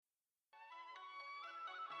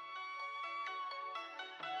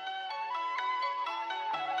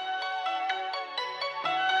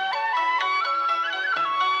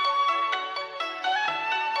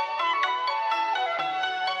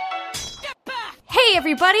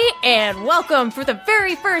everybody, and welcome for the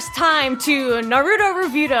very first time to Naruto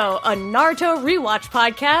Reviewto, a Naruto rewatch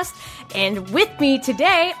podcast. And with me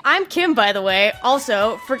today, I'm Kim, by the way.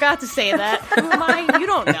 Also, forgot to say that. Who am I? You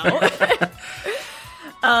don't know.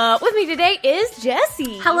 With me today is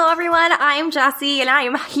Jessie. Hello, everyone. I'm Jessie, and I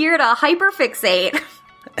am here to hyperfixate.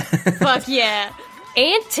 Fuck yeah.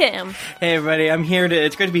 And Tim. Hey everybody,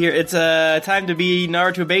 it's great to be here. It's time to be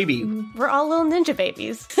Naruto baby. We're all little ninja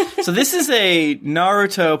babies. So this is a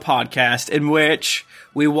Naruto podcast in which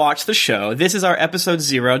we watch the show. This is our episode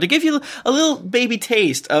 0 to give you a little baby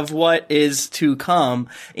taste of what is to come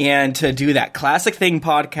and to do that classic thing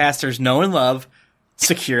podcasters know and love,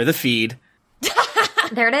 secure the feed.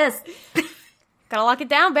 There it is. Gotta lock it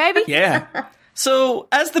down, baby. Yeah. So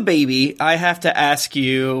as the baby, I have to ask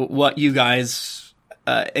you what you guys...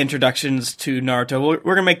 introductions to Naruto. We're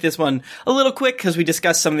going to make this one a little quick because we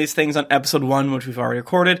discussed some of these things on episode 1, which we've already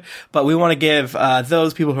recorded, but we want to give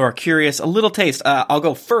those people who are curious a little taste. I'll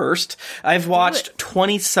go first. I've watched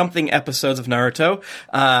 20-something episodes of Naruto,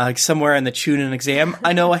 somewhere in the Chunin exam.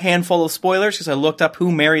 I know a handful of spoilers because I looked up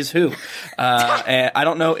who marries who. And I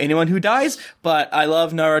don't know anyone who dies, but I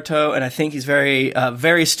love Naruto, and I think he's very,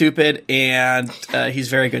 very stupid, and he's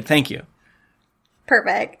very good. Thank you.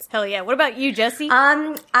 Perfect. Hell yeah. What about you, Jessie?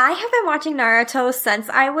 I have been watching Naruto since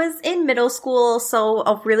I was in middle school, so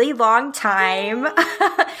a really long time.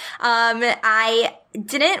 I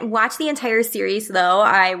didn't watch the entire series, though.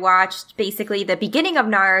 I watched basically the beginning of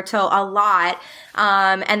Naruto a lot,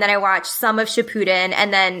 and then I watched some of Shippuden,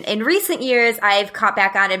 and then in recent years, I've caught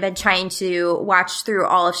back on and been trying to watch through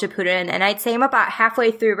all of Shippuden, and I'd say I'm about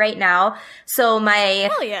halfway through right now, so my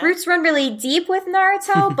roots run really deep with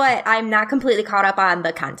Naruto, but I'm not completely caught up on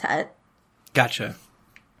the content. Gotcha.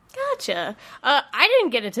 I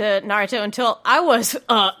didn't get into Naruto until I was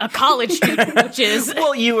a college student, which is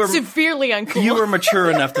you were severely uncool. You were mature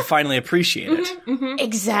enough to finally appreciate it. Mm-hmm.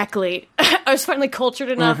 Exactly. I was finally cultured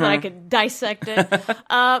enough that I could dissect it. But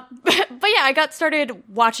yeah, I got started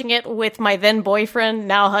watching it with my then boyfriend,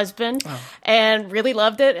 now husband, and really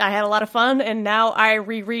loved it. I had a lot of fun, and now I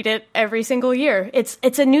reread it every single year.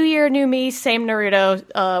 It's a new year, new me, same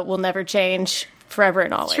Naruto, will never change. Forever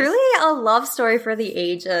and always. Truly a love story for the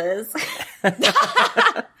ages. I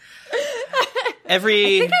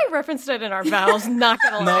think I referenced it in our vows, not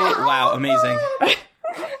gonna lie. No, wow, amazing.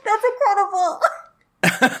 That's incredible.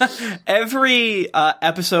 Every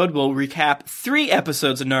episode will recap 3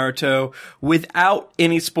 episodes of Naruto without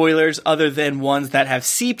any spoilers other than ones that have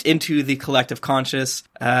seeped into the collective conscious,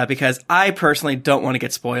 because I personally don't want to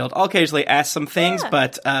get spoiled. I'll occasionally ask some things,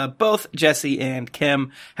 but both Jessie and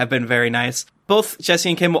Kim have been very nice. Both Jessie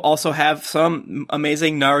and Kim will also have some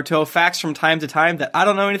amazing Naruto facts from time to time that I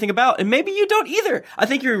don't know anything about, and maybe you don't either. I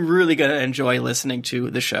think you're really going to enjoy listening to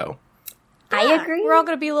the show. I agree. We're all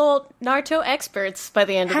going to be little Naruto experts by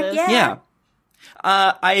the end of this. Yeah.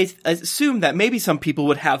 I assume that maybe some people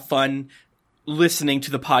would have fun listening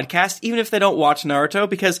to the podcast, even if they don't watch Naruto,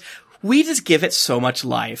 because we just give it so much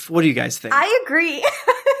life. What do you guys think? I agree.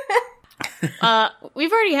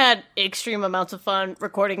 We've already had extreme amounts of fun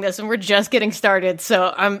recording this, and we're just getting started,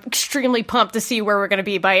 so I'm extremely pumped to see where we're going to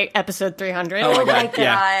be by episode 300. Oh my god.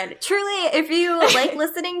 Yeah. Truly, if you like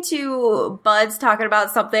listening to buds talking about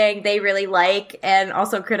something they really like and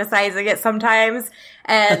also criticizing it sometimes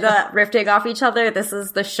and riffing off each other, this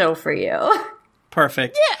is the show for you.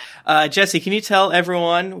 Perfect. Yeah. Jessie, can you tell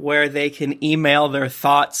everyone where they can email their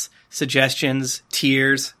thoughts, suggestions,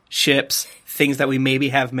 tears, ships, things that we maybe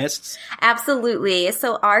have missed? Absolutely.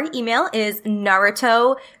 So our email is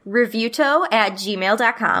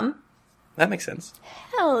narutoreviewto@gmail.com. That makes sense.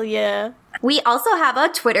 Hell yeah. We also have a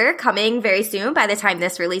Twitter coming very soon. By the time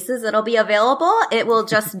this releases, it'll be available. It will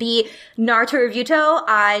just be Naruto Reviewto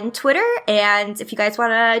on Twitter. And if you guys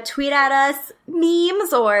want to tweet at us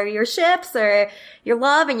memes or your ships or your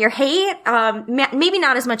love and your hate, maybe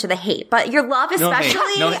not as much of the hate, but your love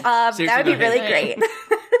especially, that would be really great.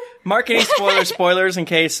 Mark any spoilers in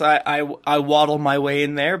case I waddle my way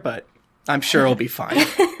in there, but I'm sure it'll be fine.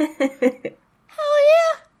 Hell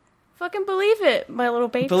yeah. Fucking believe it, my little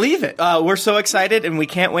baby. Believe it. We're so excited, and we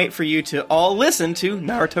can't wait for you to all listen to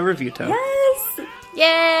Naruto Reviewto. Yes!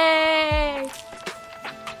 Yay!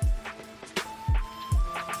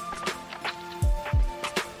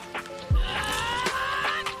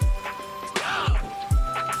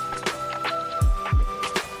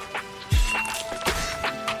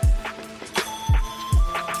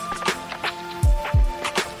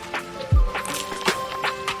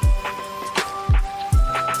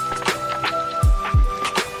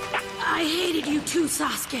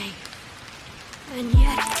 Sasuke. And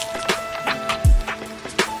yet...